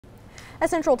A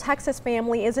Central Texas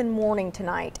family is in mourning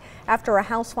tonight after a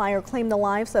house fire claimed the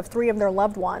lives of 3 of their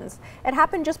loved ones. It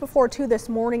happened just before 2 this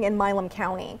morning in Milam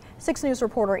County. 6 News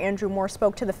reporter Andrew Moore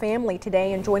spoke to the family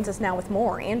today and joins us now with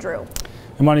more. Andrew.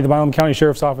 The Milam County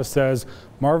Sheriff's Office says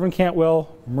Marvin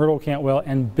Cantwell, Myrtle Cantwell,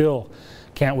 and Bill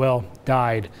Cantwell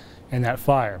died in that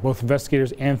fire. Both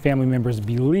investigators and family members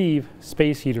believe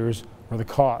space heaters were the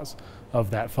cause of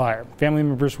that fire. Family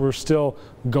members were still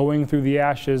going through the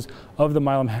ashes of the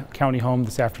Milam County home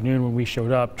this afternoon when we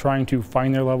showed up, trying to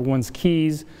find their loved ones'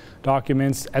 keys,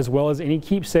 documents, as well as any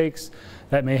keepsakes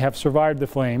that may have survived the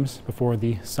flames before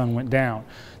the sun went down.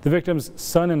 The victim's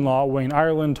son-in-law, Wayne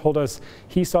Ireland, told us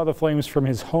he saw the flames from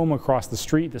his home across the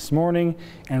street this morning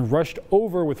and rushed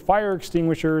over with fire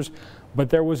extinguishers, but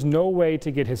there was no way to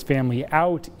get his family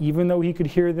out, even though he could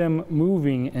hear them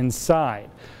moving inside.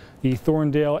 The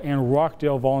Thorndale and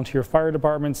Rockdale volunteer fire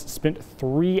departments spent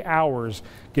 3 hours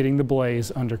getting the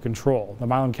blaze under control. The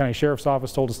Milam County Sheriff's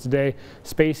Office told us today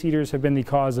space heaters have been the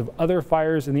cause of other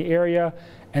fires in the area,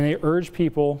 and they urge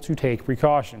people to take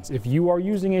precautions. If you are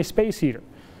using a space heater,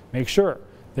 make sure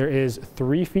there is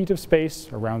 3 feet of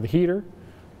space around the heater.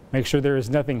 Make sure there is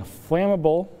nothing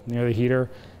flammable near the heater,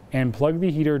 and plug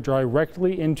the heater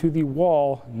directly into the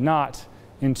wall, not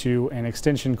into an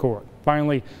extension cord.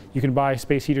 Finally, you can buy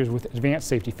space heaters with advanced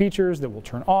safety features that will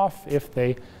turn off if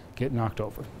they get knocked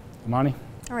over. Amani?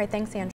 All right, thanks, Andrew.